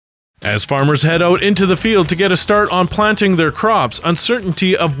As farmers head out into the field to get a start on planting their crops,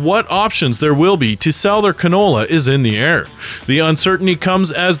 uncertainty of what options there will be to sell their canola is in the air. The uncertainty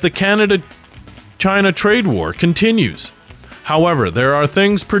comes as the Canada-China trade war continues. However, there are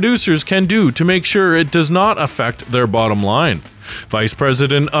things producers can do to make sure it does not affect their bottom line. Vice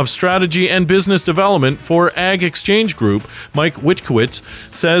President of Strategy and Business Development for Ag Exchange Group, Mike Witkowitz,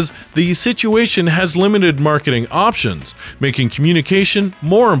 says the situation has limited marketing options, making communication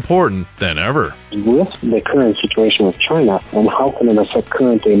more important than ever. With the current situation with China and how can it affect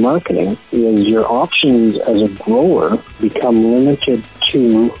current day marketing is your options as a grower become limited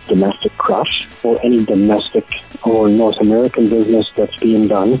to domestic crush or any domestic or North American business that's being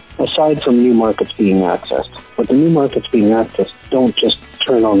done, aside from new markets being accessed. But the new markets being accessed don't just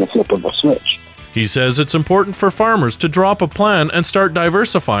turn on the flip of a switch. He says it's important for farmers to drop a plan and start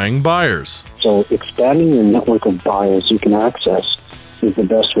diversifying buyers. So expanding your network of buyers you can access is the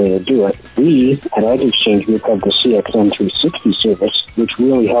best way to do it. We at Ag Exchange Group have the CXM 360 service, which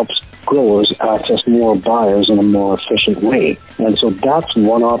really helps growers access more buyers in a more efficient way. And so that's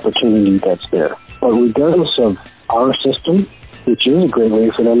one opportunity that's there. But regardless of our system, which is a great way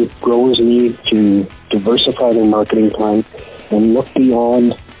for them, growers need to diversify their marketing plan and look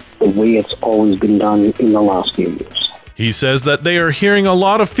beyond the way it's always been done in the last few years. He says that they are hearing a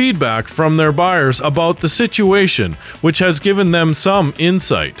lot of feedback from their buyers about the situation, which has given them some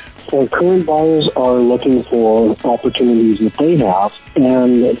insight. So current buyers are looking for opportunities that they have,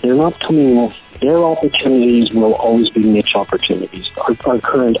 and they're not coming with their opportunities will always be niche opportunities, our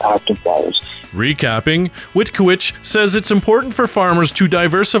current active buyers. Recapping, Witkowitz says it's important for farmers to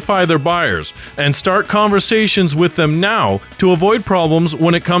diversify their buyers and start conversations with them now to avoid problems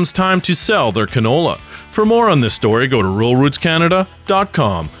when it comes time to sell their canola. For more on this story, go to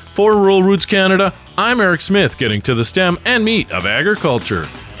ruralrootscanada.com. For Rural Roots Canada, I'm Eric Smith, getting to the stem and meat of agriculture.